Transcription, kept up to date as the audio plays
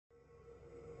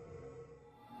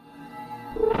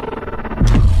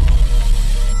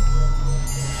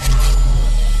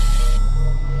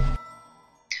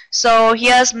So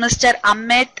here's Mr.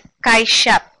 Amit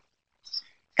Kashyap.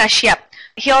 Kashyap.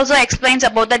 He also explains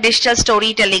about the digital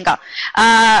storytelling,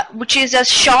 which is a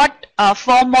short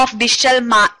form of digital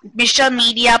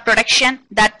media production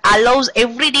that allows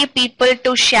everyday people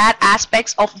to share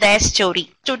aspects of their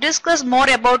story. To discuss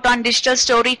more about on digital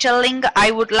storytelling,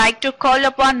 I would like to call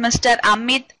upon Mr.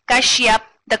 Amit Kashyap,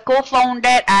 the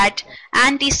co-founder at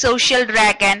Anti-Social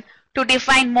Dragon, to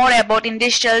define more about in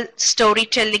digital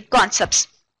storytelling concepts.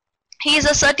 He is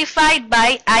a certified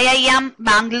by IIM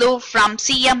Bangalore from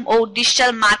CMO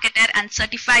Digital Marketer and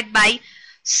certified by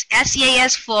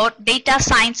SAS for Data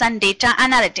Science and Data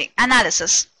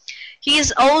Analysis. He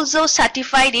is also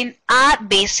certified in R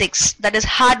Basics, that is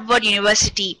Harvard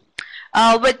University,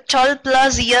 with 12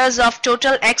 plus years of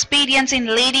total experience in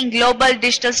leading global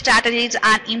digital strategies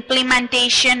and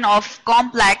implementation of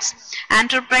complex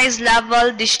enterprise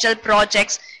level digital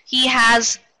projects. He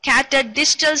has catered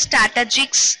digital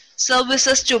strategics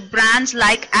services to brands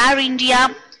like Air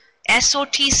India,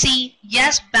 SOTC,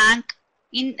 Yes Bank,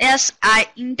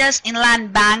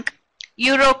 IndusInd Bank,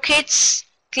 Eurokits,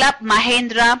 Club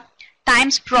Mahindra,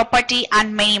 Times Property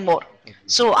and many more.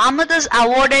 So Amit is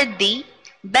awarded the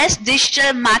Best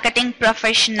Digital Marketing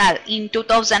Professional in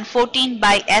 2014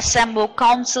 by SMO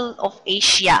Council of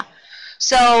Asia.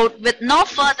 So with no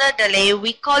further delay,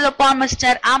 we call upon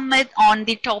Mr. Amit on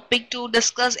the topic to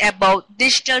discuss about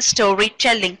digital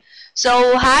storytelling.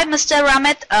 So hi Mr.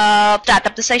 Amit, start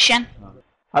up the session.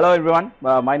 Hello everyone,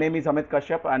 my name is Amit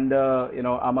Kashyap and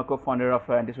I'm a co-founder of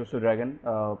Anti-Social Dragon.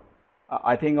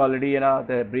 I think already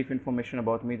the brief information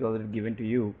about me is already given to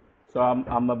you. So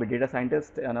I'm a data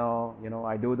scientist and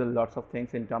I do the lots of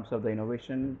things in terms of the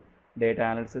innovation, data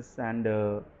analysis and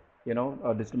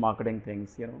digital marketing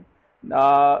things.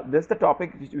 This the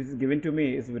topic which is given to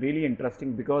me is really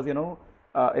interesting because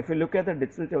if you look at the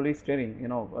digital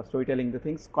storytelling, the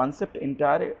things concept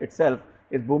entire itself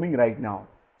is booming right now.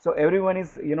 So everyone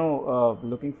is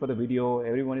looking for the video.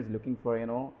 Everyone is looking for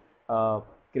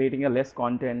creating a less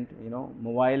content.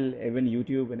 Mobile, even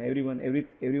YouTube, and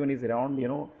everyone is around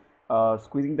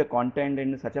squeezing the content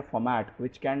in such a format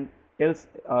which can tells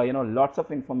lots of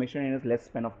information in a less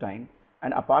span of time.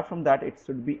 And apart from that, it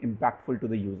should be impactful to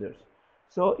the users.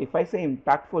 So if I say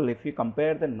impactful, if you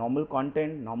compare the normal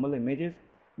content, normal images,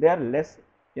 they are less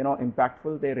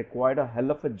impactful. They require a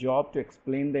hell of a job to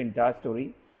explain the entire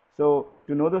story. So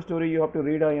to know the story, you have to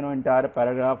read a entire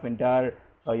paragraph, entire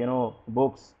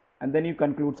books, and then you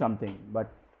conclude something.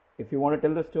 But if you want to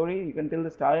tell the story, you can tell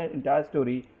the entire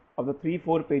story of the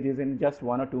 3-4 pages in just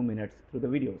 1 or 2 minutes through the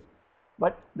videos.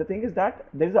 But the thing is that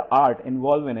there is an art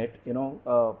involved in it,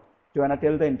 to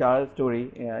tell the entire story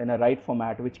in a right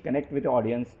format which connect with the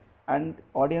audience and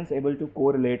audience able to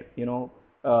correlate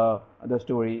the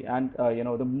story. And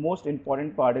the most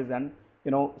important part is then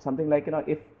something like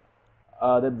if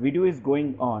the video is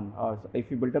going on, or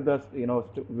if you built up the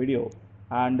video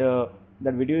and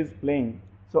that video is playing,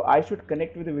 so I should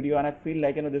connect with the video and I feel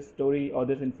like this story or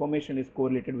this information is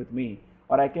correlated with me,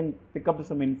 or I can pick up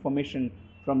some information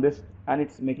from this and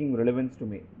it's making relevance to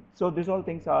me. So these all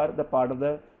things are the part of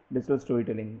the digital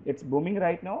storytelling. It's booming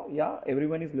right now. Yeah,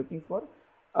 everyone is looking for.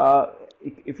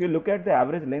 If you look at the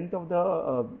average length of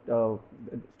the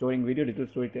digital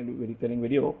storytelling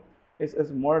video, is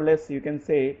more or less, you can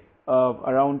say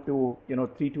around to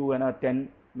 3 to 10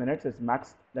 minutes is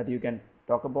max that you can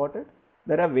talk about it.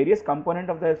 There are various components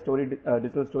of the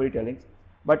digital storytelling,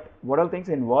 but what all things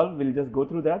involved, we'll just go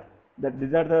through that.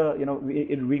 These are the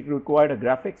we require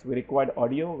graphics, we require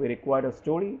audio, we require a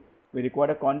story, we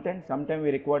require a content, sometimes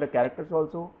we require characters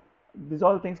also. These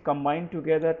all things combined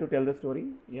together to tell the story.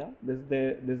 Yeah, this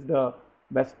is the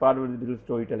best part of the digital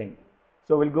storytelling.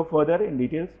 So we'll go further in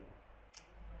details.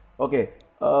 Okay,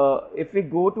 if we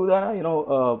go to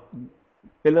the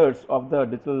pillars of the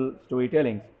digital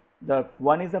storytelling, the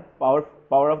one is the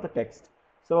power of the text.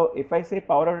 So if I say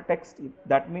power of the text,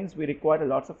 that means we require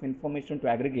lots of information to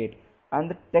aggregate, and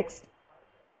the text,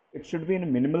 it should be in a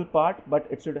minimal part, but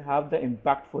it should have the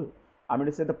impactful. I'm going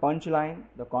to say the punchline,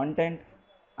 the content,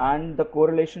 and the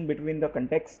correlation between the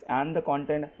context and the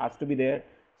content has to be there.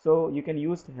 So you can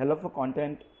use hell of a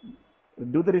content,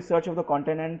 do the research of the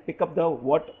content and pick up the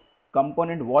what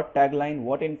component, what tagline,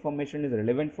 what information is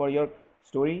relevant for your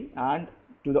story and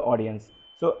to the audience.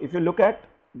 So if you look at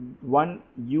one,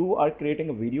 you are creating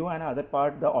a video, and other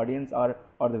part the audience or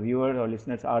the viewer or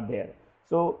listeners are there.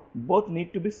 So both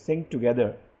need to be synced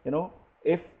together.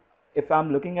 If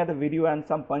I'm looking at the video and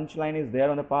some punchline is there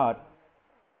on the part,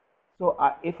 so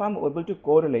if I'm able to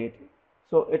correlate,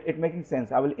 so it making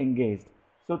sense, I will engage.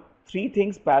 So 3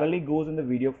 things parallelly goes in the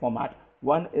video format.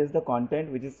 One is the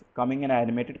content which is coming in an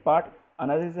animated part,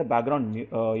 another is the background,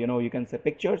 you can say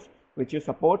pictures which you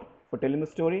support for telling the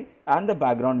story, and the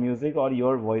background music or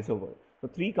your voiceover. So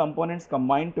three components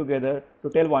combined together to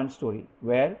tell one story,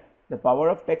 where the power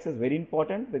of text is very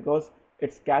important because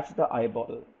it's catch the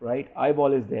eyeball, right?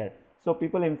 Eyeball is there. So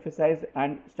people emphasize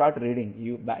and start reading.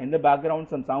 You in the background,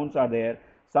 some sounds are there,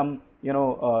 some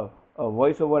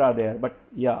voiceover are there, but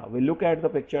yeah, we look at the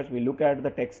pictures, we look at the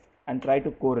text and try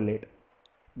to correlate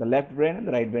the left brain and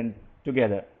the right brain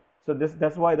together. So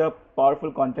that's why the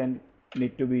powerful content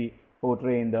need to be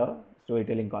portrayed in the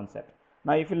storytelling concept.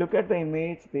 Now, if you look at the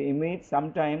image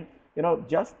sometime,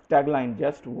 just tagline,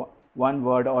 just one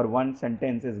word or one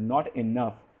sentence is not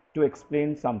enough to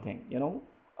explain something.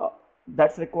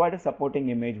 That's required a supporting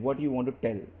image. What you want to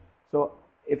tell. So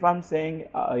if I'm saying,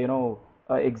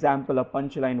 example, a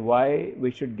punchline, why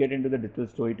we should get into the digital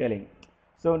storytelling.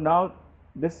 So now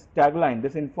this tagline,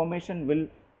 this information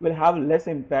will have less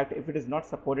impact if it is not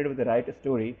supported with the right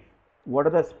story. What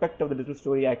are the aspects of the digital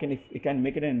story? If I can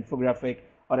make it an infographic,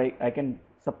 or I can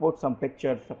support some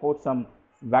pictures, support some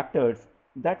vectors.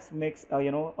 That makes a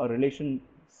relation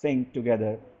sync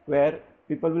together, where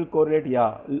people will correlate,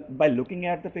 yeah, by looking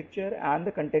at the picture and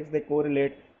the context, they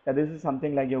correlate that this is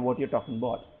something like what you're talking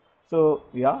about. So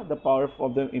yeah, the power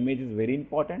of the image is very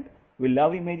important. We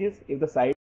love images. If the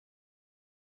site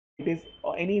is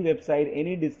any website,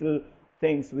 any digital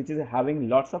things which is having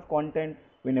lots of content,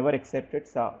 we never accept it.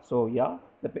 So yeah,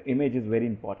 the image is very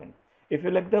important. If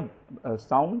you like the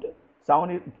sound,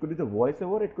 it could be the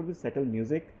voiceover, it could be subtle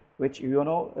music, which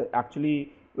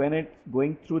actually when it's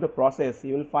going through the process,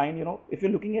 you will find, if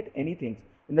you're looking at anything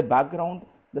in the background,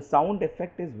 the sound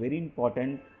effect is very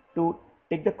important to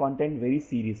take the content very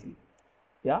seriously.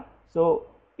 Yeah. So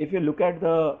if you look at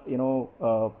the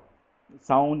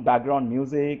sound, background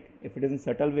music, if it is in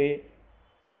subtle way,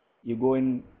 you go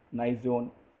in nice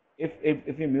zone. If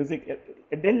your music,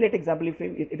 then let example, if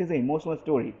it is an emotional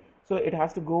story, so it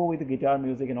has to go with the guitar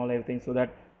music and all everything, so that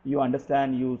you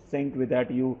understand, you sync with that,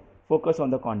 you focus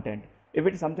on the content. If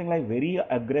it's something like very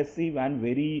aggressive and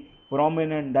very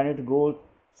prominent, then it goes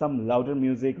some louder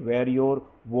music, where your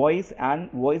voice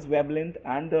wavelength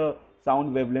and the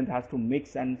sound wavelength has to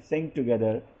mix and sync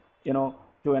together, to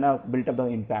build up the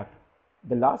impact.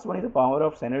 The last one is the power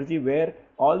of synergy, where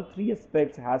all three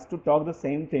aspects has to talk the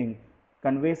same thing,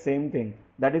 convey same thing.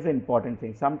 That is the important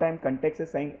thing. Sometimes context is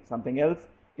saying something else,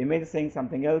 image is saying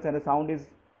something else, and the sound is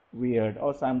weird,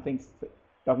 or something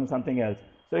talking something else.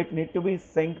 So it need to be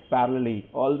synced parallelly.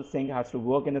 All the sync has to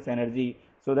work in the synergy,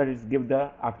 so that it gives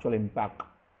the actual impact.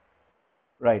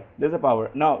 Right, there's a power.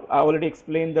 Now I already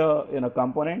explained the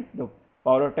component, the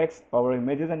power of text, power of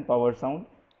images, and power sound.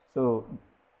 So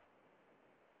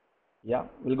yeah,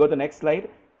 we'll go to the next slide.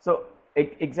 So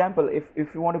example, if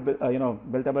you want to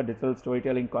build up a digital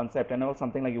storytelling concept, and or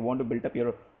something like you want to build up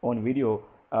your own video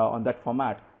on that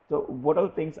format. So what all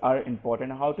things are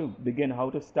important? How to begin? How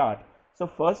to start? So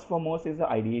first foremost is the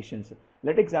ideations.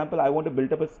 Let example, I want to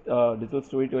build up a digital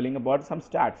storytelling about some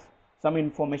stats, some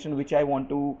information which I want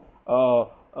to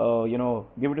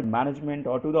give it to management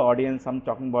or to the audience. I'm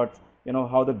talking about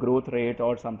how the growth rate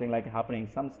or something like happening.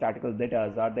 Some statistical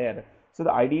data are there. So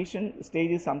the ideation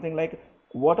stage is something like,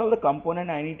 what are the component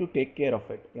I need to take care of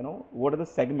it? What are the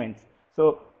segments?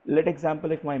 So let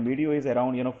example, if my video is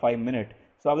around 5 minutes,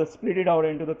 so I will split it out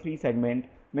into the three segment.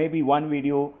 Maybe one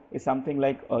video is something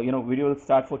like video will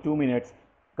start for 2 minutes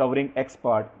covering X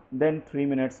part, then 3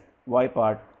 minutes Y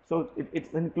part. So it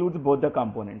includes both the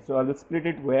components. So I will split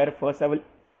it, where first I will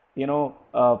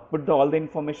put all the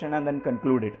information and then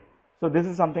conclude it. So this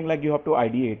is something like you have to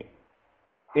ideate.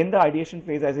 In the ideation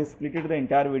phase, as I split it the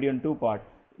entire video in two parts,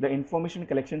 the information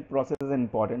collection process is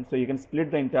important. So you can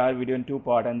split the entire video in two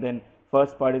parts, and then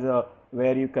first part is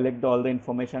where you collect all the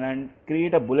information and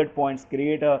create a bullet points,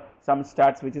 create some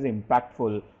stats which is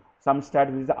impactful, some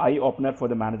stats which is the eye opener for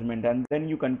the management, and then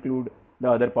you conclude the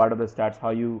other part of the stats, how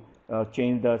you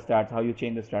change the stats, how you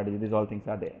change the strategy. These all things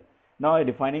are there. Now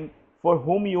defining for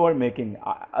whom you are making.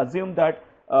 Assume that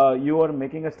you are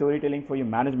making a storytelling for your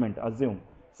management. Assume.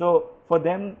 So for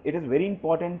them, it is very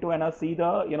important to see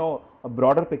the a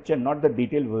broader picture, not the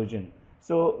detailed version.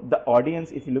 So the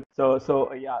audience, if you look,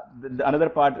 so yeah, the another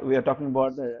part we are talking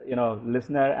about the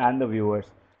listener and the viewers.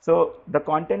 So the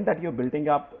content that you're building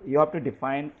up, you have to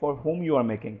define for whom you are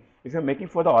making. If you're making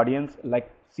for the audience, like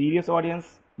serious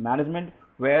audience, management,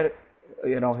 where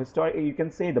historically you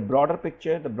can say the broader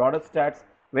picture, the broader stats,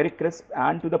 very crisp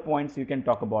and to the points, you can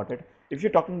talk about it. If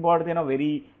you're talking about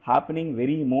very happening,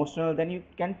 very emotional, then you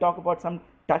can talk about some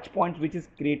touch points which is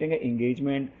creating an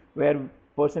engagement, where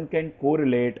person can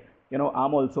correlate,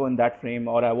 I'm also in that frame,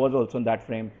 or I was also in that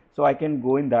frame, so I can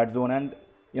go in that zone and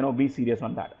be serious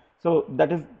on that. So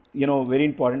that is, very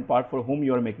important part for whom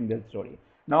you are making the story.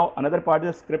 Now, another part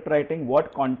is script writing.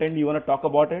 What content you want to talk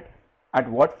about it, at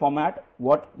what format,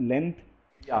 what length.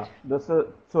 Yeah,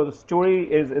 so the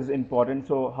story is important.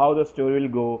 So how the story will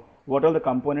go, what are the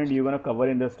components you're going to cover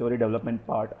in the story development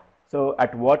part. So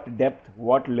at what depth,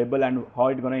 what level, and how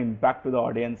it's going to impact to the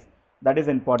audience. That is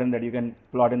important that you can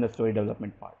plot in the story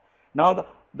development part. Now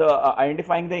the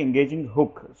identifying the engaging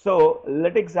hook. So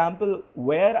let example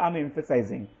where I'm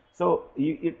emphasizing. So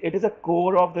it is a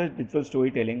core of the digital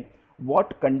storytelling.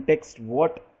 What context,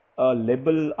 what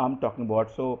label I'm talking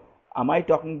about. So am I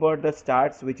talking about the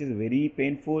stats which is very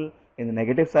painful in the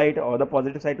negative side or the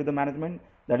positive side to the management?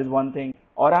 That is one thing.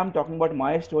 Or I'm talking about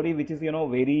my story which is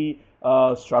very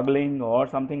struggling or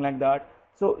something like that.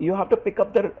 So you have to pick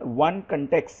up the one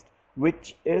context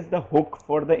which is the hook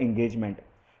for the engagement.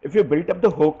 If you build up the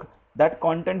hook, that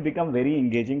content become very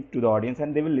engaging to the audience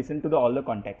and they will listen to all the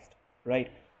context,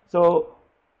 right? So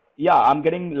yeah, I'm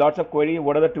getting lots of query.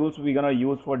 What are the tools we're gonna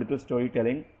use for digital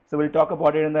storytelling? So we'll talk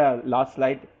about it in the last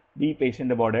slide. Be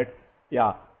patient about it.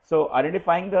 Yeah. So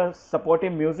identifying the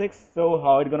supportive music. So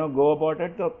how it's gonna go about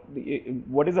it? So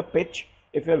what is a pitch?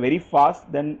 If you're very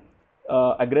fast, then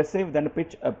aggressive, then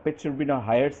pitch should be on the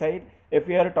higher side. If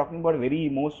we are talking about very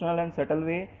emotional and subtle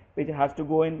way, pitch has to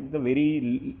go in the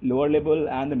very lower level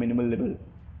and the minimal level.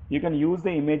 You can use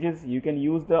the images, you can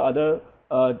use the other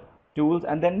tools,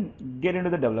 and then get into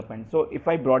the development. So if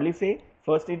I broadly say,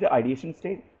 first is the ideation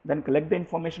stage, then collect the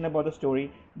information about the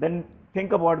story, then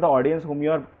think about the audience whom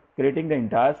you are creating the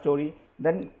entire story,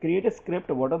 then create a script,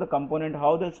 what are the component,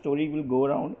 how the story will go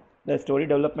around, the story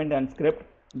development and script.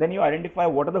 Then you identify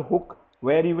what are the hook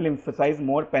where you will emphasize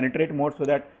more, penetrate more, so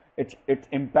that it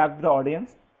impact the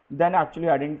audience. Then actually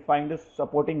identifying the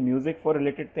supporting music for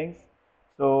related things.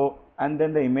 So and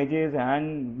then the images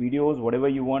and videos, whatever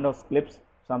you want, or clips,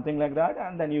 something like that,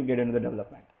 and then you get into the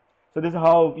development. So this is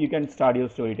how you can start your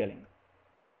storytelling.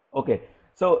 Okay,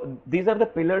 so these are the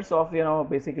pillars of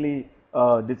basically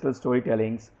digital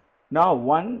storytellings. Now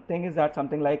one thing is that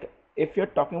something like if you're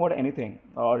talking about anything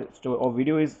or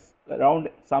video is around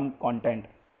some content,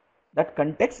 that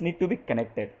context need to be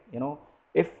connected.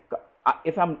 If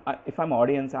if I'm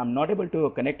audience, I'm not able to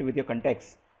connect with your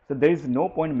context, so there is no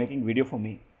point making video for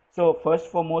me. So first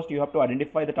foremost, you have to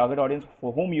identify the target audience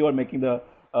for whom you are making the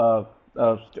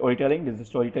storytelling. This is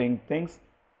storytelling things.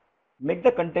 Make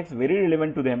the context very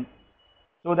relevant to them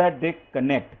so that they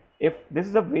connect. If this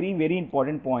is a very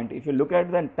important point, if you look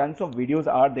at the tons of videos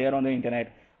are there on the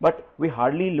internet, but we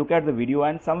hardly look at the video,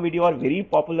 and some video are very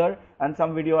popular and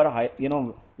some video are high,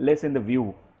 less in the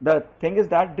view. The thing is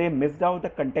that they missed out the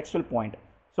contextual point.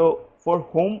 So for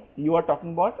whom you are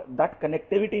talking about, that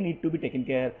connectivity need to be taken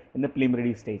care in the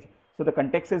preliminary stage. So the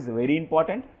context is very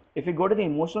important. If you go to the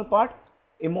emotional part,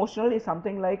 emotional is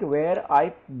something like where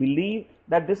I believe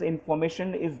that this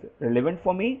information is relevant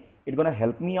for me, it's going to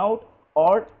help me out,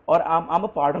 or I'm a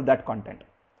part of that content.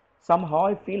 Somehow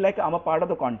I feel like I'm a part of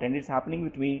the content, it's happening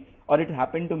with me, or it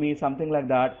happened to me, something like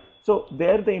that. So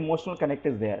there the emotional connect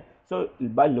is there. So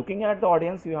by looking at the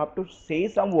audience, you have to say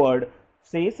some word,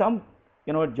 say some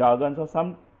jargons or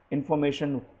some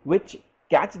information which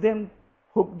catch them,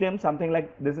 hook them, something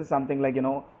like this is something like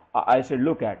I should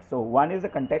look at. So one is the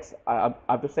context I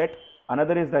have to set,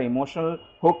 another is the emotional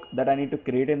hook that I need to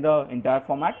create in the entire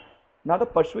format. Now the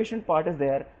persuasion part is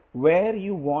there, where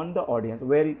you want the audience,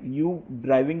 where you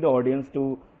driving the audience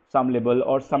to some level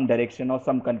or some direction or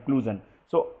some conclusion.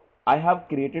 So I have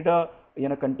created a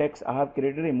context, I have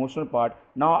created the emotional part.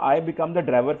 Now I become the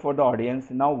driver for the audience.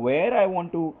 Now where I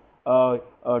want to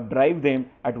drive them,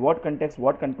 at what context,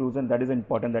 what conclusion, that is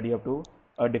important that you have to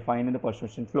define in the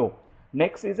persuasion flow.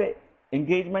 Next is a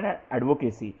engagement and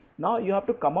advocacy. Now you have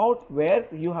to come out where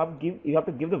you have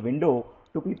to give the window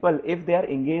to people. If they are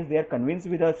engaged, they are convinced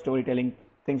with the storytelling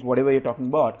things, whatever you're talking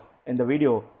about in the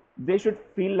video, they should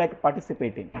feel like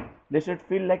participating. They should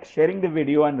feel like sharing the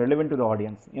video and relevant to the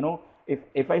audience.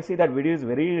 If I see that video is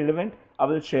very relevant, I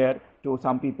will share to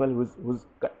some people who's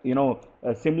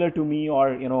similar to me,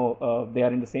 or they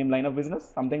are in the same line of business,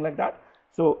 something like that.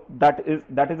 So that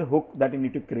is a hook that you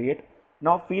need to create.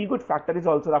 Now feel good factor is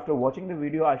also, after watching the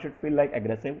video, I should feel like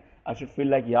aggressive, I should feel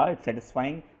like, yeah, it's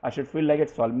satisfying, I should feel like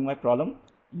it's solving my problem.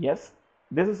 Yes,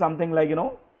 this is something like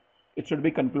it should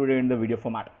be concluded in the video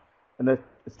format in the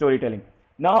storytelling.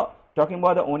 Now talking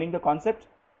about the owning the concept,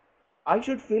 I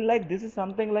should feel like this is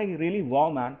something like really wow,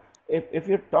 man. If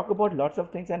you talk about lots of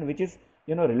things and which is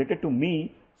related to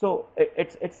me, so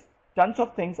it's tons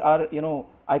of things are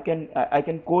I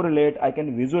can correlate, I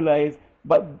can visualize,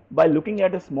 but by looking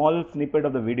at a small snippet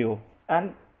of the video,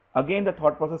 and again the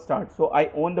thought process starts. So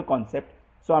I own the concept.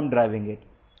 so I'm driving it.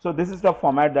 So this is the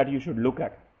format that you should look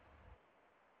at.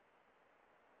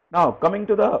 Now, coming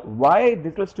to the why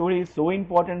digital story is so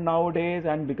important nowadays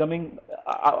and becoming,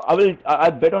 I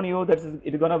bet on you that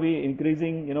it's gonna be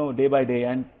increasing, day by day,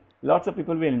 and lots of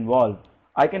people will involve.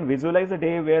 I can visualize a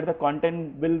day where the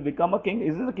content will become a king.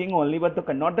 Is this a king only,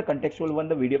 but not the contextual one,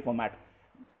 the video format.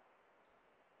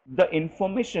 The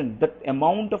information, the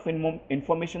amount of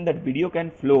information that video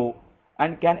can flow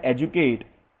and can educate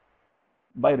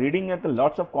by reading at the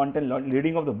lots of content,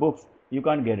 reading of the books, you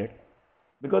can't get it,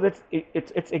 because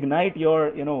it's ignite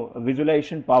your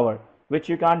visualization power, which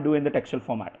you can't do in the textual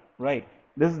format, right?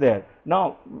 This is there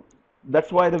now.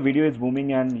 That's why the video is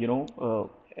booming, and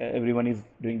everyone is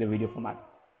doing the video format.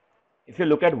 If you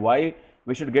look at why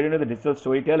we should get into the digital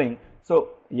storytelling, so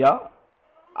yeah,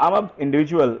 I'm an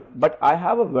individual, but I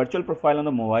have a virtual profile on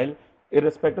the mobile,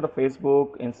 irrespective of the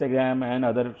Facebook, Instagram, and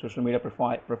other social media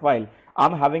profile.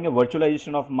 I'm having a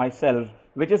virtualization of myself,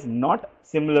 which is not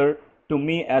similar to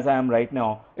me as I am right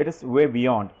now. It is way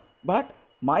beyond. But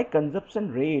my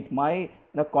consumption rate, my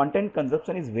content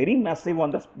consumption is very massive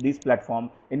on these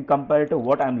platforms in compared to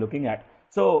what I'm looking at.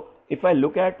 So if I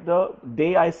look at the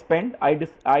day I spend,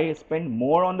 I spend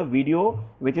more on the video,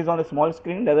 which is on the small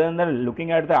screen, rather than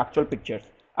looking at the actual pictures,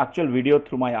 actual video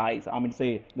through my eyes. I mean,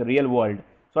 say the real world.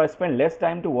 So I spend less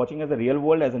time to watching as the real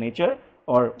world, as a nature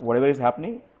or whatever is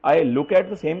happening. I look at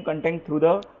the same content through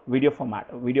the video format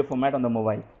on the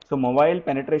mobile. So mobile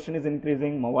penetration is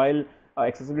increasing, mobile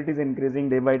accessibility is increasing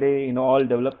day by day in all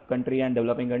developed country and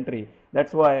developing country.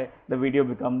 That's why the video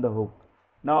become the hook.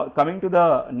 Now coming to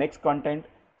the next content.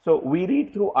 So we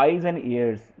read through eyes and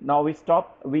ears. Now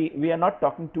we are not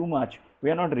talking too much.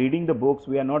 We are not reading the books.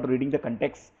 We are not reading the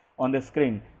context on the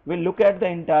screen. We look at the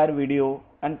entire video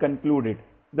and conclude it.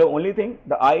 The only thing,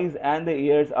 the eyes and the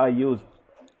ears are used.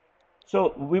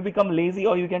 So we become lazy,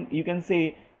 or you can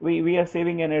say we are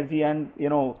saving energy and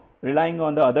relying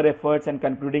on the other efforts and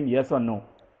concluding yes or no.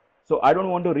 So I don't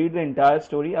want to read the entire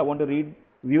story. I want to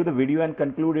view the video and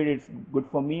conclude it's good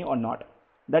for me or not.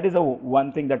 That is the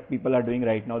one thing that people are doing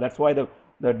right now. That's why the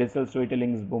digital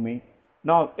storytelling is booming.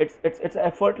 Now it's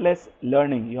effortless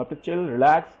learning. You have to chill,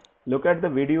 relax, look at the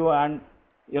video, and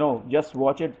just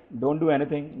watch it. Don't do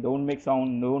anything. Don't make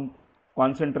sound. Don't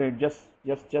concentrate. Just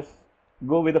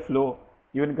go with the flow.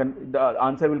 The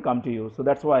answer will come to you. So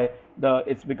that's why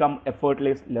it's become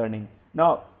effortless learning.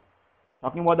 Now,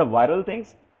 talking about the viral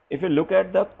things, if you look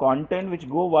at the content which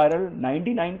go viral,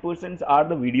 99% are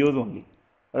the videos only,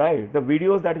 right? The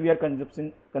videos that we are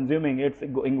consuming, it's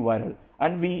going viral,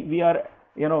 and we are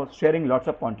sharing lots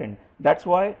of content. That's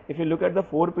why if you look at the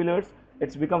 4 pillars,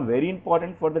 it's become very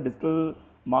important for the digital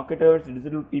marketers,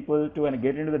 digital people to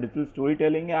get into the digital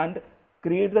storytelling and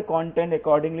create the content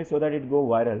accordingly so that it go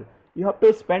viral. You have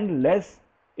to spend less.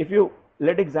 If you're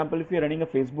running a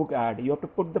Facebook ad, you have to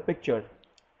put the picture.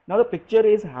 Now the picture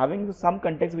is having some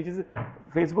context, which is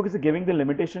Facebook is giving the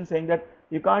limitation, saying that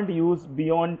you can't use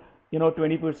beyond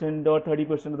 20% or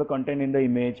 30% of the content in the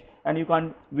image, and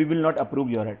we will not approve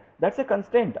your ad. That's a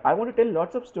constraint. I want to tell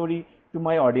lots of story to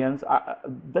my audience.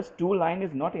 This 2 line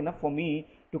is not enough for me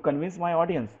to convince my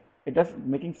audience. It does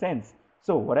making sense.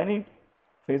 So what I need,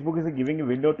 Facebook is giving a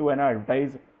window to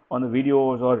advertise on the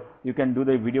videos, or you can do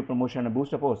the video promotion and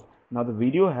boost a post. Now the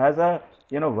video has a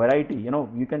variety.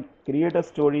 You can create a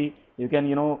story. You can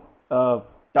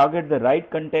target the right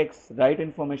context, right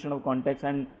information of context,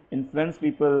 and influence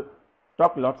people,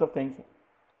 talk lots of things,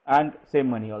 and save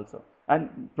money also.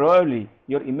 And probably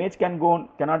your image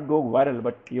cannot go viral,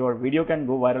 but your video can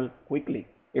go viral quickly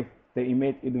if the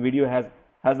video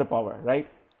has the power, right?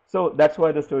 So that's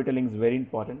why the storytelling is very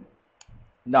important.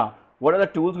 Now, what are the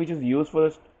tools which is used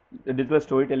for the digital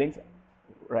storytelling?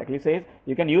 Rightly says,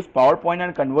 you can use PowerPoint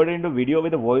and convert it into video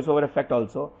with a voiceover effect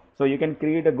also. So you can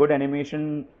create a good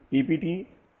animation PPT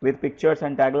with pictures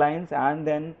and taglines, and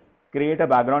then create a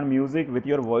background music with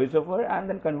your voiceover, and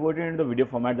then convert it into the video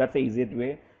format. That's the easiest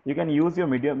way. You can use your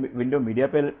window media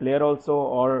player also,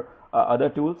 or other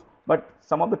tools. But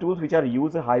some of the tools which are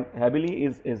used heavily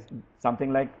is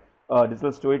something like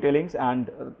digital storytellings,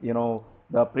 and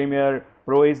the Premiere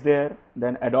Pro is there,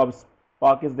 then Adobe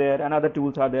Spark is there, and other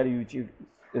tools are there which is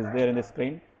there in the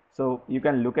screen. So you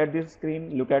can look at this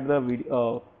screen, look at the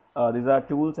video. These are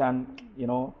tools, and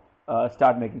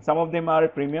start making. Some of them are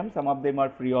premium, some of them are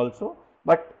free also.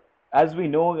 But as we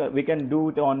know, we can do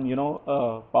it on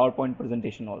PowerPoint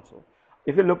presentation also.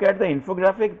 If you look at the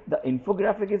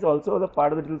infographic is also the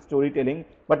part of the digital storytelling,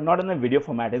 but not in a video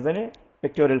format, is in a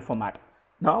pictorial format.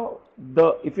 Now,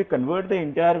 if you convert the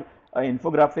entire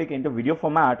infographic into video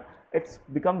format, it's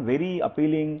become very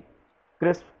appealing,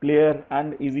 crisp, clear,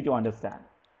 and easy to understand.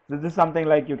 This is something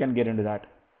like you can get into that.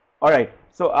 All right.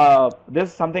 So this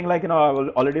is something like, I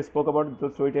already spoke about the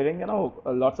storytelling.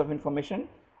 Lots of information.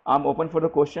 I'm open for the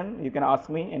question. You can ask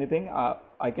me anything.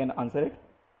 I can answer it.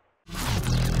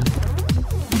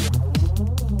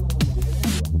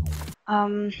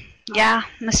 Um, yeah,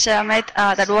 Mr. Amit,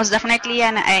 that was definitely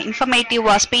an informative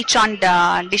speech on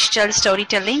the digital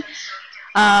storytelling.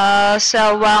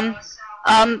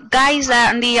 Guys,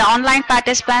 the online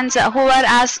participants, whoever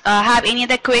have any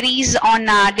other queries on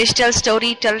digital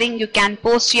storytelling, you can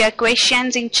post your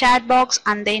questions in chat box,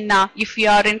 and then if you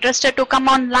are interested to come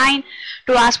online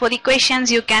to ask for the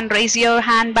questions, you can raise your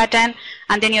hand button,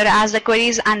 and then you ask the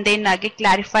queries, and then get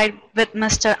clarified with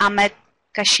Mr. Amit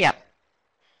Kashyap.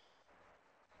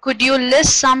 Could you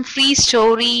list some free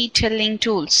storytelling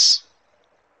tools?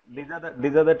 These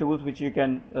are the tools which you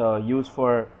can use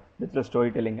for digital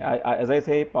storytelling. As I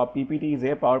say, PPT is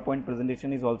a PowerPoint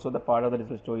presentation is also the part of the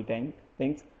digital storytelling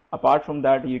things. Apart from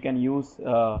that, you can use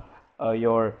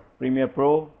your Premiere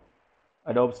Pro,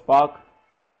 Adobe Spark,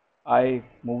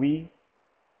 iMovie,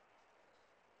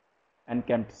 and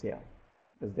Camtasia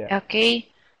is there. Okay.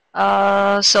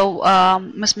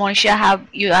 Ms. Monisha,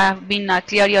 you have been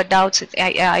clear your doubts.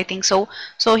 I think so.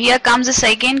 So here comes the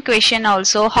second question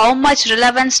also. How much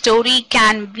relevant story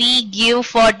can we give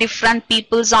for different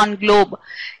peoples on globe?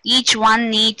 Each one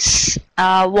needs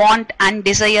want and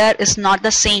desire is not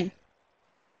the same.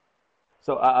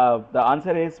 So the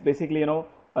answer is basically,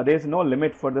 there is no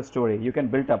limit for the story. You can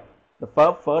build up. The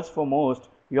first foremost,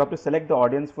 you have to select the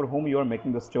audience for whom you are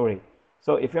making the story.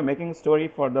 So if you're making a story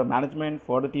for the management,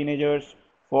 for the teenagers,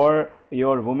 for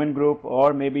your women group,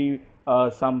 or maybe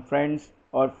some friends,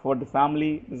 or for the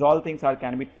family, these all things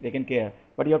can be taken care.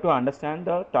 But you have to understand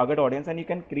the target audience, and you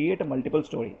can create a multiple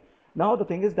story. Now the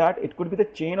thing is that it could be the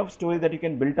chain of stories that you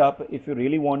can build up if you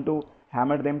really want to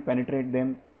hammer them, penetrate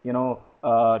them, to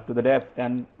the depth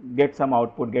and get some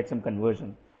output, get some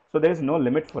conversion. So there is no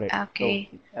limit for it. Okay.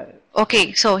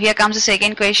 Okay, so here comes the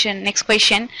second question. Next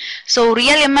question. So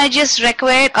real images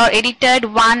required or edited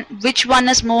one, which one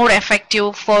is more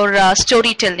effective for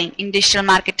storytelling in digital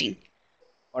marketing?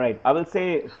 All right, I will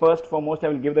say first foremost I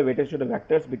will give the weightage to the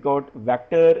vectors, because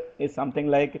vector is something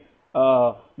like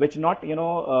which not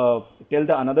tell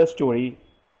the another story.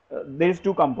 There is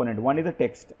two component. One is a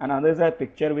text and another is a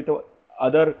picture with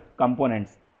other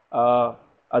components.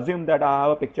 Assume that I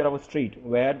have a picture of a street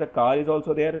where the car is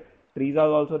also there, trees are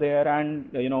also there,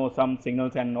 and some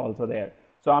signals and also there.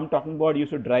 So I'm talking about you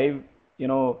should drive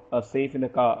safe in the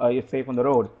car, safe on the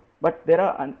road. But there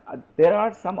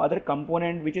are some other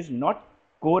component which is not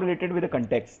correlated with the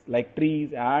context, like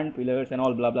trees and pillars and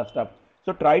all blah blah stuff.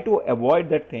 So try to avoid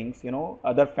that things,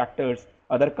 other factors,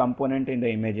 other component in the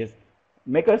images.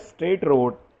 Make a straight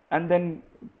road and then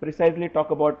precisely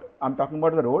talk about, I'm talking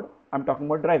about the road, I'm talking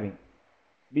about driving.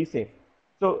 Be safe.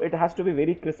 So it has to be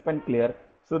very crisp and clear.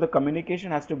 So the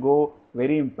communication has to go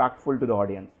very impactful to the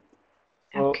audience.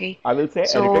 So okay. I will say.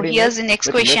 So here's the next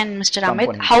question, Mr.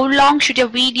 Amit. How long should a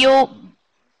video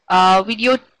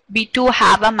be to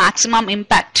have a maximum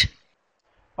impact?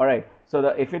 All right. So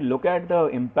if you look at the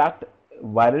impact,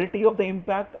 virality of the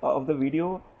impact of the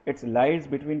video, it lies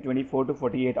between 24 to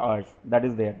 48 hours. That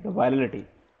is there, the virality.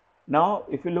 Now,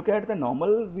 if you look at the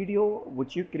normal video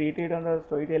which you created on the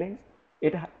storytelling,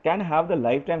 it can have the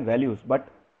lifetime values, but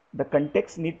the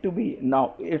context need to be,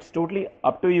 now it's totally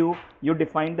up to you. You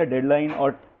define the deadline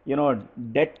or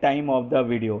dead time of the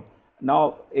video.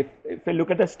 Now, if you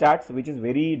look at the stats, which is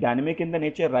very dynamic in the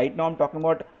nature, right now I'm talking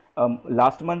about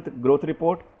last month growth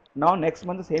report. Now next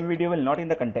month the same video will not in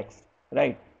the context,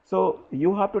 right? So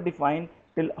you have to define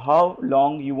till how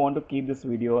long you want to keep this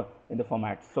video in the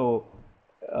format. So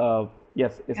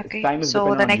yes, okay. time is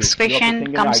so the next you.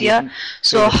 question comes here.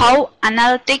 So how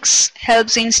analytics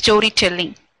helps in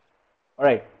storytelling? All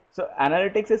right. So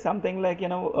analytics is something like, it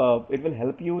will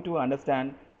help you to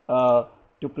understand,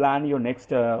 to plan your next,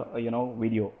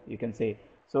 video, you can say.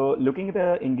 So looking at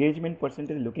the engagement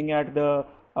percentage, looking at the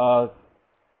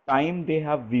time they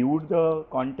have viewed the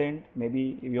content,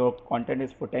 maybe your content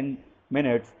is for 10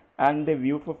 minutes and they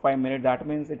viewed for 5 minutes, that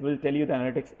means it will tell you the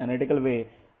analytical way.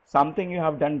 Something you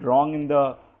have done wrong in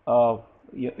the,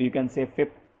 you can say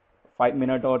 5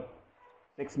 minute or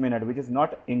 6 minute, which is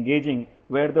not engaging,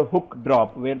 where the hook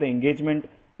drop, where the engagement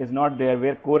is not there,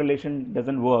 where correlation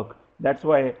doesn't work. That's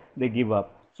why they give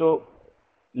up. So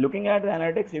looking at the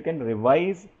analytics, you can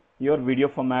revise your video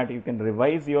format, you can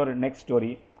revise your next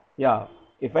story. Yeah,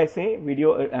 if I say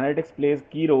video analytics plays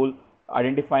key role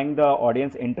identifying the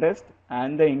audience interest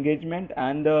and the engagement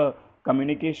and the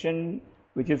communication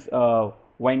which is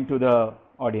going to the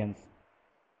audience.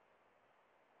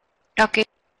 Okay.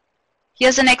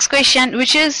 Here's the next question,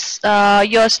 which is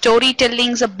your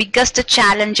storytelling's biggest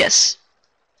challenges?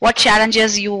 What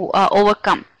challenges you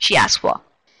overcome? She asked for.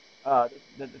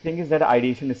 The thing is that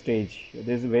ideation stage,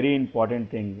 this is a very important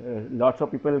thing. Lots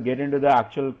of people get into the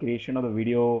actual creation of the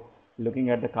video, looking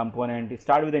at the component.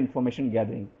 Start with the information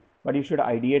gathering, but you should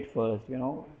ideate first.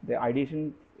 The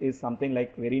ideation is something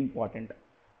like very important.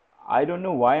 I don't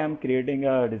know why I'm creating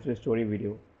a digital story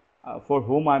video, for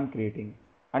whom I'm creating,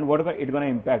 and what it going to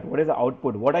impact. What is the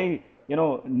output? What I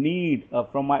need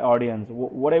from my audience.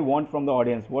 What I want from the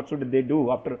audience. What should they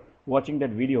do after watching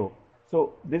that video?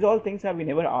 So these all things that we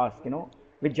never ask.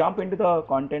 We jump into the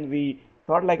content. We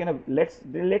thought like let's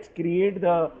create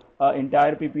the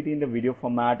entire PPT in the video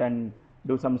format and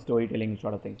do some storytelling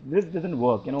sort of things. This doesn't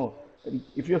work.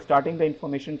 If you're starting the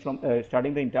information from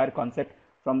starting the entire concept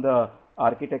from the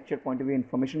architecture point of view,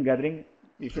 information gathering,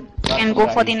 you should and go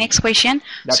for the next question.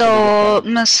 So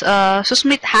Ms.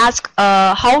 Susmit asked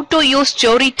how to use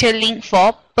storytelling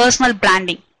for personal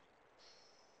branding.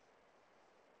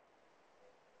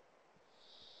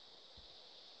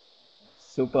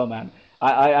 Superman.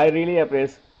 I really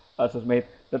appreciate Susmit.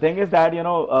 The thing is that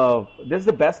this is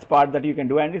the best part that you can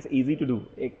do, and it's easy to do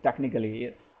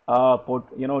technically.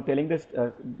 Telling this,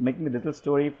 making the little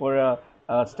story for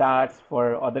stats,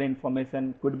 for other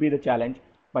information could be the challenge.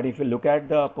 But if you look at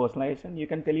the personalization, you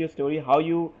can tell your story how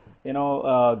you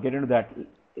get into that.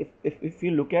 If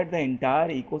you look at the entire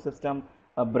ecosystem,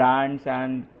 brands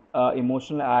and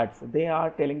emotional ads, they are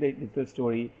telling the digital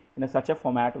story in such a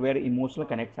format where emotional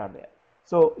connects are there.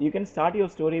 So you can start your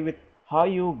story with how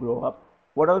you grow up,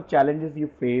 what are the challenges you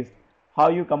faced, how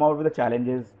you come out with the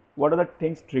challenges, what are the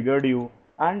things triggered you,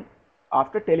 and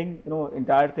after telling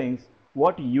entire things,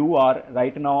 what you are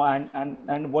right now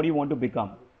and what you want to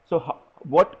become. So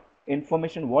what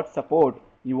information, what support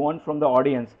you want from the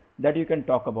audience, that you can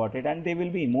talk about it, and they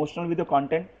will be emotional with the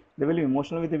content, they will be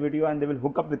emotional with the video, and they will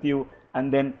hook up with you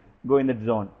and then go in that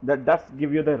zone. That's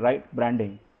give you the right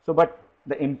branding. So but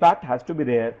the impact has to be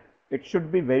there. It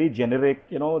should be very generic.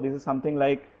 This is something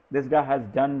like this guy has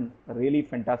done a really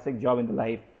fantastic job in the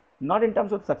life, not in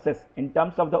terms of success, in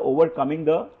terms of the overcoming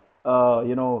the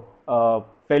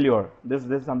failure. This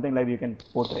is something like you can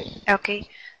portray. Okay,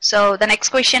 so the next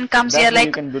question comes That's here,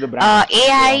 like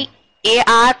AI,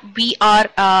 AR,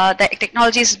 VR, the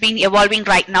technology is being evolving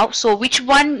right now. So which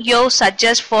one you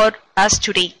suggest for us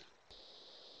today?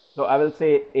 So I will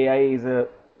say AI is a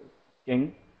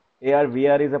king. AR,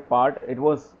 VR is a part. It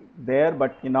was there,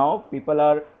 but now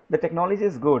the technology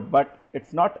is good, but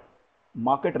it's not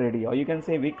market ready, or you can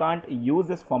say we can't use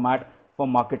this format for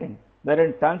marketing. There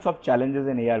are tons of challenges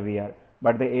in AR, VR,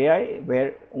 but the AI,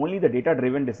 where only the data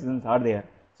driven decisions are there.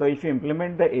 So if you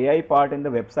implement the AI part in the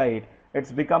website,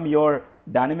 it's become your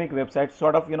dynamic website,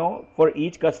 sort of, for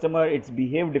each customer it's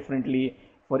behave differently,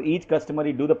 for each customer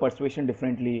you do the persuasion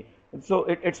differently. So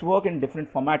it's work in different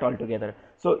format altogether.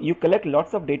 So you collect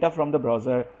lots of data from the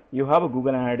browser, you have a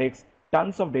Google Analytics,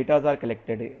 tons of data are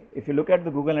collected. If you look at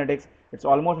the Google Analytics, it's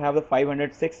almost have the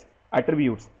 506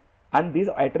 attributes, and these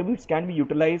attributes can be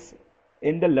utilized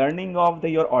in the learning of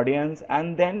your audience,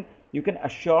 and then you can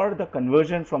assure the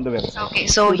conversion from the website. Okay,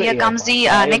 so here comes the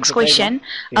next question.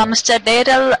 Mr.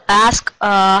 Daryl asked,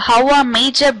 how are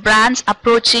major brands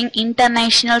approaching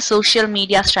international social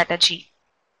media strategy?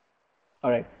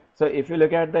 All right. So if you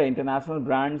look at the international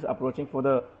brands approaching for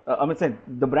the,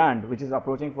 the brand which is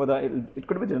approaching for the, it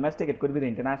could be domestic, it could be the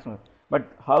international, but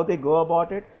how they go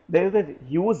about it, there is a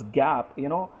huge gap.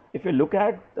 If you look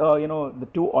at, the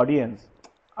two audience,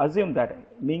 assume that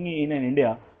being in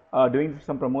India, doing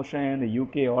some promotion in the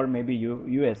UK or maybe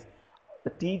US,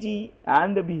 the TG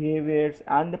and the behaviors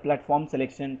and the platform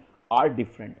selection are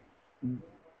different.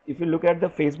 If you look at the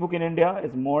Facebook in India,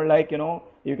 it's more like,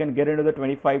 you can get into the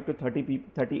 25 to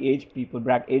 30 age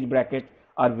bracket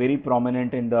are very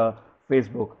prominent in the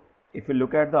Facebook. If you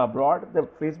look at the abroad, the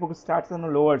Facebook starts on the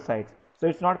lower sides, so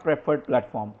it's not preferred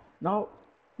platform. Now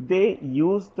they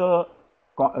use the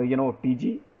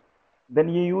TG, then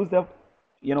you use the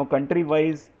country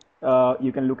wise,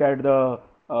 you can look at the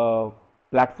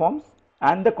platforms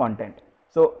and the content.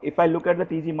 So if I look at the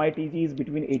TG, my TG is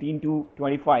between 18 to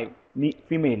 25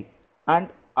 female, and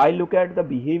I look at the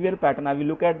behavior pattern, I will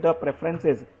look at the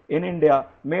preferences in India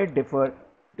may differ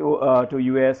to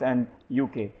US and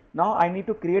UK. Now I need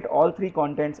to create all three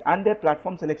contents, and their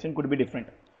platform selection could be different.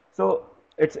 So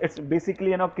it's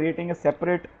basically creating a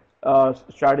separate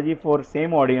strategy for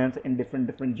same audience in different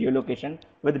geolocation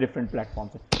with different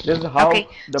platforms. This is how the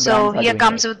brands so here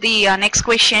comes with the next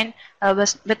question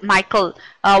with Michael.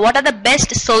 What are the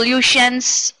best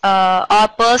solutions or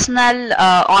personal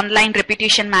online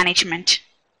reputation management?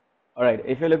 All right.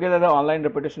 If you look at the online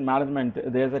reputation management,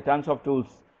 there's a tons of tools.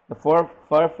 The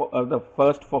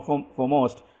first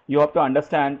foremost, you have to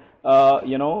understand,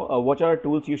 what are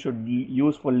tools you should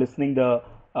use for listening the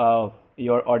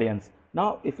your audience.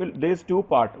 Now, if you, there's two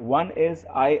part. One is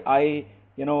I'm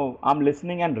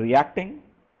listening and reacting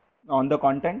on the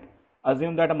content.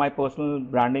 Assume that my personal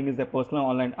branding is a personal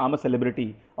online, I'm a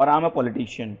celebrity or I'm a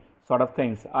politician, sort of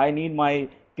things. I need my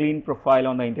clean profile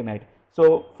on the internet.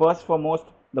 So first foremost,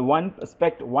 the one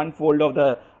aspect, one fold of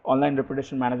the online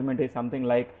reputation management is something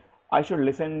like I should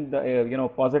listen the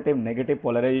positive, negative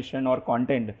polarization or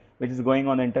content which is going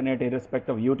on the internet,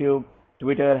 irrespective of YouTube,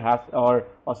 Twitter has or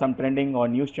some trending or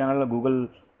news channel or Google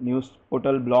news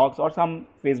portal blogs or some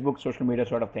Facebook social media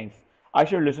sort of things. I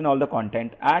should listen all the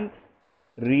content and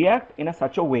react in a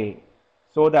such a way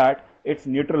so that it's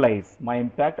neutralize my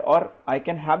impact or I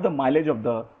can have the mileage of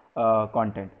the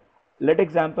content. Let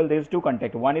example, there's two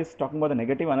content. One is talking about the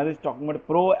negative, another is talking about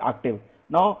proactive.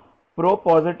 Now, pro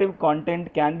positive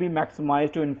content can be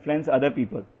maximized to influence other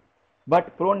people,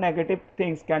 but pro negative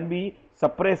things can be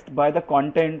suppressed by the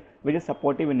content which is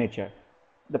supportive in nature.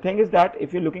 The thing is that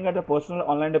if you're looking at the personal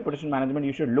online reputation management,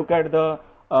 you should look at the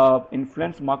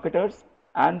influence marketers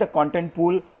and the content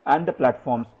pool and the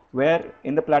platforms, where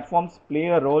in the platforms play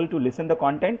a role to listen the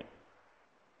content,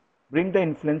 bring the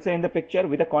influencer in the picture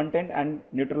with the content and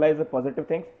neutralize the positive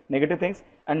things, negative things,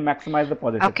 and maximize the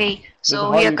positive things. Okay, This is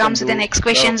so how here you can comes the do next the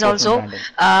questions personal also. branding.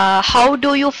 How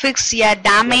do you fix your Yes.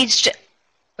 damaged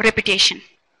reputation?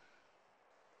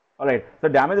 All right. So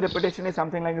damage reputation is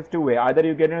something like it's two way. Either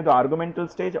you get into the argumental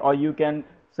stage, or you can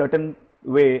certain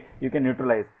way you can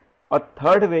neutralize. A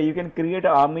third way, you can create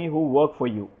an army who work for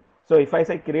you. So if I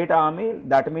say create an army,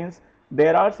 that means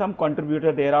there are some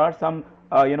contributor, there are some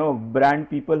brand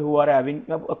people who are having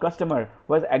a customer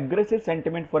who has aggressive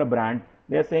sentiment for a brand.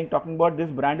 They are saying talking about this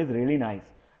brand is really nice.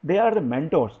 They are the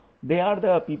mentors. They are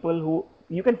the people who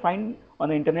you can find on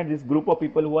the internet. This group of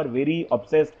people who are very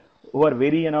obsessed, who are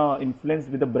very influenced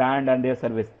with the brand and their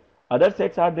service. Other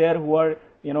sets are there who are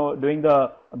doing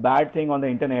the bad thing on the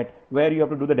internet, where you have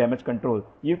to do the damage control.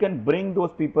 You can bring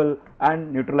those people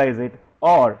and neutralize it,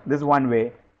 or this one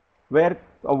way where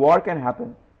a war can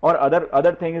happen, or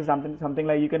other thing is something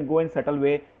like you can go in subtle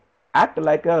way, act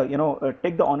like a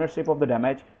take the ownership of the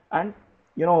damage and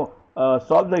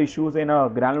solve the issues in a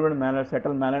granular manner,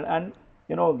 settled manner, and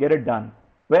get it done.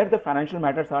 Where the financial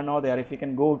matters are now there, if you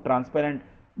can go transparent,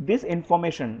 this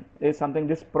information is something,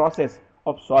 this process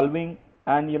of solving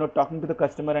and talking to the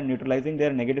customer and neutralizing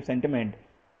their negative sentiment,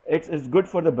 it's good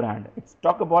for the brand. It's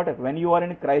talk about it. When you are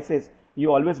in a crisis,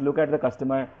 you always look at the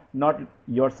customer, not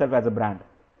yourself as a brand.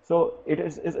 So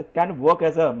it can work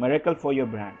as a miracle for your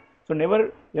brand. So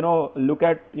never look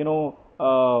at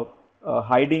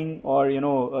hiding or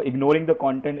ignoring the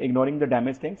content, ignoring the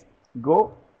damaged things.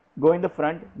 Go in the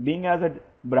front, being as a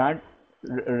brand,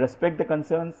 respect the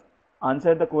concerns,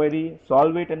 answer the query,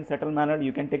 solve it in settled manner.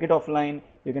 You can take it offline,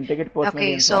 you can take it personally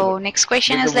Okay, and solve so it. next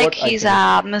question This is is like what I he's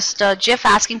suggest. Mr. Jeff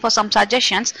asking for some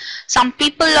suggestions. Some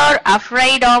people are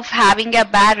afraid of having a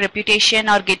bad reputation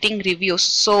or getting reviews.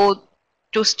 So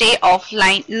to stay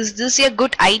offline, is this a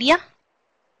good idea?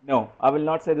 No, I will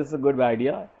not say this is a good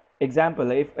idea.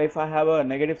 Example, if I have a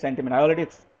negative sentiment, I already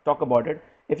talk about it.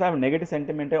 If I have a negative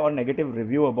sentiment or negative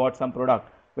review about some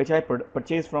product which I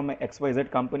purchased from a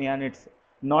XYZ company and it's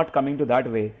not coming to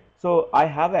that way, so I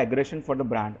have aggression for the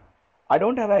brand. I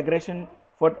don't have aggression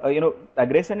for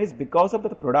aggression is because of the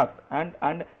product,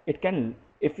 and it can,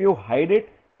 if you hide it,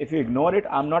 if you ignore it,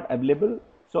 I'm not available.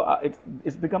 So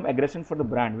it's become aggression for the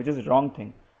brand, which is wrong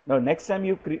thing. Now next time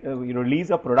you release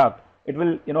a product, it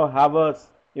will have a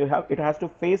you have it has to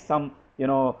face some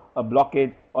a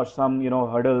blockage or some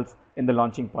hurdles in the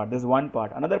launching part. This is one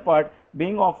part. Another part,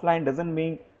 being offline doesn't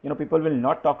mean people will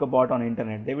not talk about on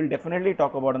internet. They will definitely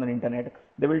talk about on the internet.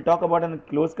 They will talk about in a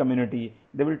close community.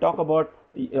 They will talk about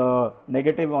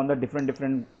negative on the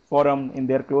different forum in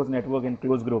their close network and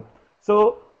close group.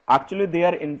 So actually they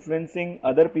are influencing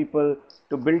other people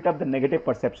to build up the negative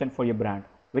perception for your brand,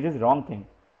 which is wrong thing.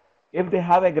 If they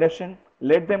have aggression,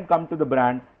 let them come to the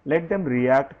brand, let them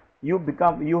react. You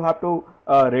have to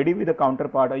ready with the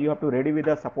counterpart, or you have to ready with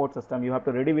the support system, you have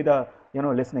to ready with the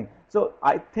listening. So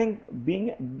I think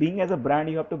being as a brand,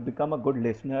 you have to become a good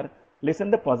listener, listen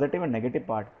the positive and negative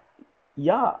part.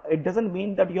 Yeah, it doesn't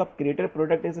mean that you have created a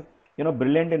product is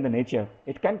brilliant in the nature.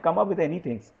 It can come up with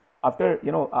anything. After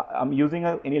I'm using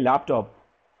any laptop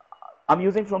I'm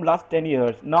using from last 10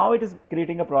 years. Now it is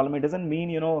creating a problem. It doesn't mean,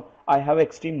 I have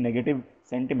extreme negative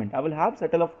sentiment. I will have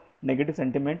settle of negative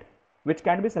sentiment, which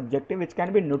can be subjective, which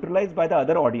can be neutralized by the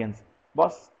other audience.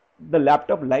 Boss, the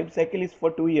laptop life cycle is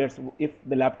for 2 years. If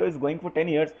the laptop is going for 10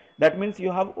 years, that means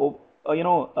you have,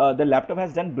 the laptop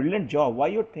has done brilliant job. Why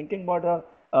you're thinking about the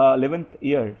 11th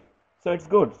year? So it's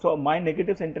good. So my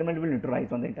negative sentiment will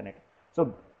neutralize on the internet.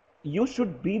 So you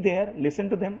should be there, listen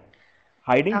to them.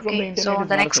 Hiding from the Okay, internet so is the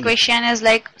not a next solution. question is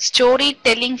like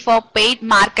storytelling for paid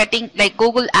marketing like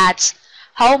Google Ads.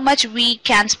 How much we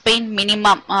can spend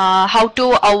minimum? How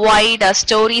to avoid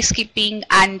story skipping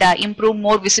and improve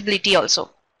more visibility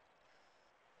also.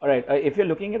 All right, if you're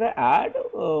looking at the ad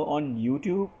on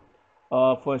YouTube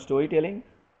for storytelling,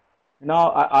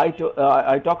 now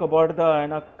I talk about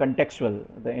the contextual.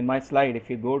 In my slide, if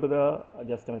you go to the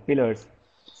just pillars,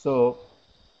 so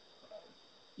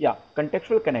yeah,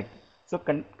 contextual connect. So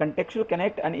contextual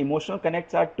connect and emotional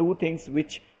connects are two things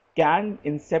which can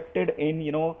incepted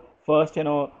in first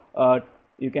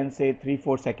you can say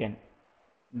 3-4 seconds.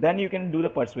 Then you can do the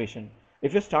persuasion.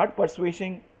 If you start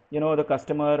persuading the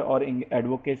customer or in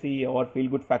advocacy or feel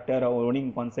good factor or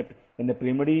owning concept in the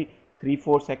preliminary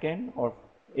 3-4 second, or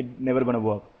it never gonna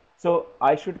work. So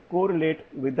I should correlate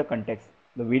with the context,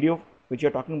 the video which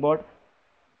you're talking about.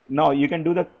 Now you can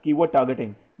do the keyword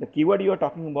targeting. The keyword you are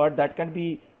talking about, that can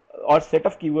be or set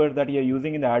of keywords that you're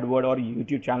using in the AdWord or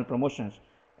YouTube channel promotions,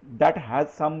 that has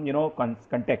some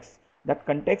context. That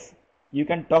context you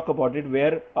can talk about it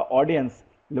where a audience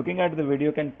looking at the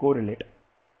video can correlate,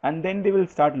 and then they will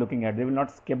start looking at, they will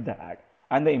not skip the ad,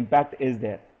 and the impact is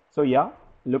there. So yeah,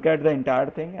 look at the entire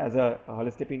thing as a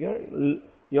holistic figure.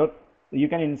 Your you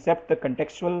can incept the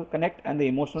contextual connect and the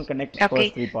emotional connect first Okay,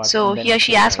 three parts, so and here then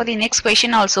she take it asked for ahead. the next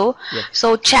question also. Yes.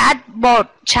 So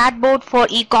chatbot for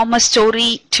e-commerce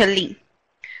storytelling.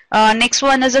 Next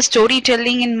one is a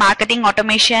storytelling in marketing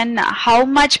automation. How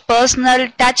much personal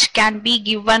touch can be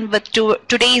given with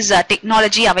today's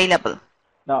technology available?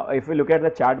 Now, if we look at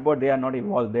the chatbot, they are not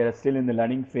evolved. They are still in the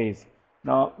learning phase.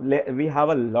 Now, we have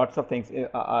a lots of things.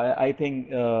 I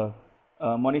think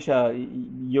Monisha,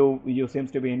 you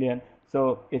seems to be Indian.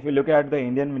 So if you look at the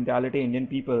Indian mentality, Indian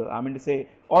people, I mean to say,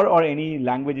 or any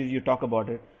languages you talk about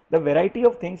it, the variety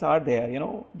of things are there.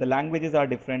 The languages are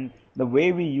different. The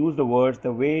way we use the words,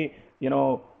 the way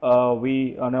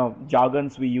we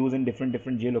jargons we use in different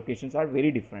geolocations are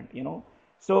very different.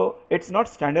 So it's not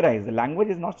standardized. The language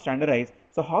is not standardized.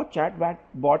 So how chatbot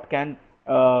bot can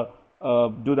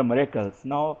do the miracles?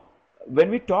 Now, when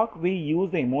we talk, we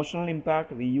use the emotional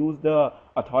impact, we use the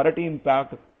authority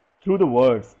impact through the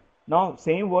words. Now,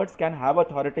 same words can have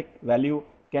authoritative value,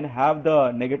 can have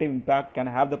the negative impact, can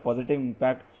have the positive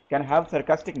impact, can have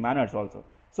sarcastic manners also.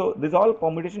 So this all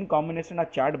combination a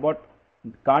chatbot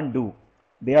can't do.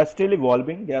 They are still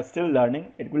evolving, they are still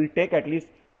learning. It will take at least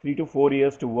 3 to 4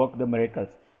 years to work the miracles.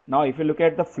 Now, if you look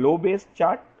at the flow based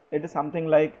chart, it is something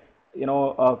like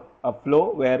a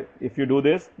flow where if you do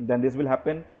this, then this will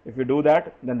happen. If you do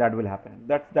that, then that will happen.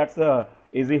 That's a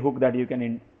easy hook that you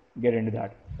can get into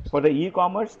that. For the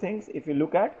e-commerce things, if you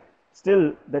look at,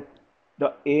 still the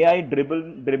AI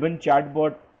driven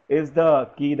chatbot is the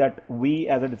key that we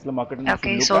as a digital marketer should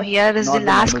Okay, look so at, here is the not the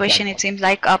last normal question. It chatbot. seems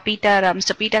like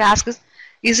Mr. Peter asks,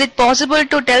 is it possible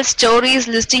to tell stories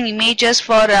listing images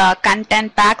for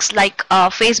content packs like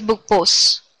Facebook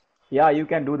posts? Yeah, you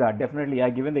can do that. Definitely. I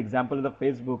given the example of the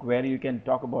Facebook where you can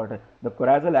talk about it. The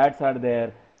carousel ads are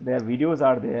there, their videos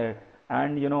are there,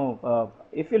 and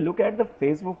if you look at the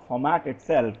Facebook format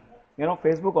itself,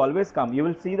 Facebook always come. You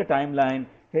will see the timeline.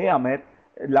 Hey Amit,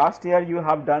 last year you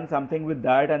have done something with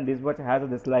that, and this much has a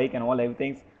dislike and all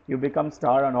everything. You become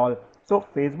star and all. So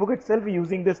Facebook itself is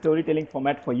using the storytelling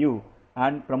format for you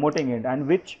and promoting it, and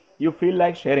which you feel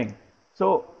like sharing.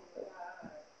 So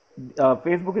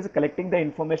Facebook is collecting the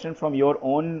information from your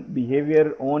own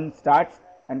behavior, own stats,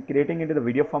 and creating into the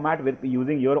video format with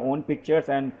using your own pictures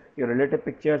and your relative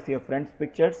pictures, your friends'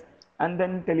 pictures, and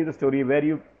then tell you the story where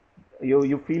you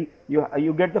feel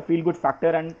you get the feel good factor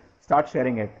and start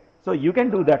sharing it. So you can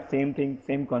do that same thing,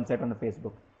 same concept on the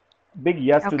Facebook. Big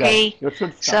yes to that. Okay, You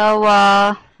should start.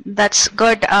 so that's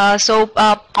good. So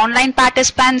online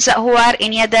participants who are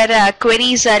any other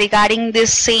queries regarding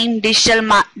this same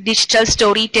digital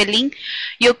storytelling,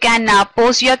 you can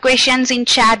post your questions in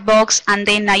chat box, and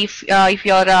then if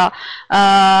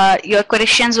your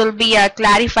questions will be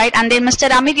clarified, and then Mr.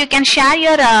 Amit, you can share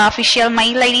your official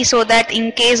mail ID so that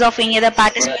in case of any other Right,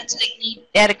 participants they need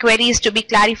their queries to be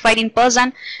clarified in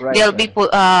person, right, they'll be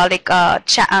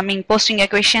right. posting your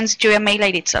questions to your mail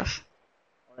ID itself.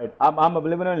 All right. I'm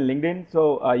available on LinkedIn,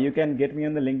 so you can get me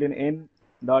on the LinkedIn in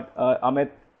dot Amit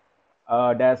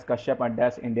dash Kashyap and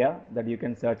dash India, that you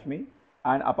can search me.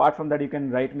 And apart from that, you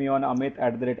can write me on Amit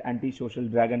at the rate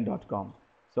antisocialdragon.com.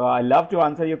 So I love to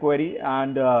answer your query,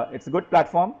 and it's a good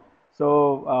platform.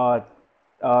 So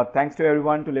thanks to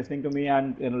everyone to listening to me,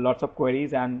 and lots of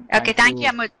queries, and Okay, thank you,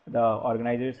 to Amit. the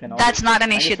organizers and all. That's not an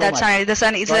Thank issue. you so That's much. not. This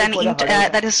one is Sorry for the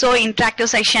hurdle. that is so interactive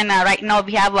session right now.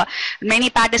 We have many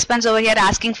participants over here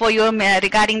asking for you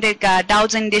regarding the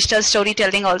doubts in digital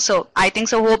storytelling. Also, I think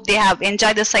so. Hope they have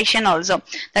enjoyed the session. Also,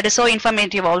 that is so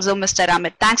informative. Also, Mr.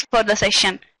 Amit, thanks for the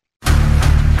session.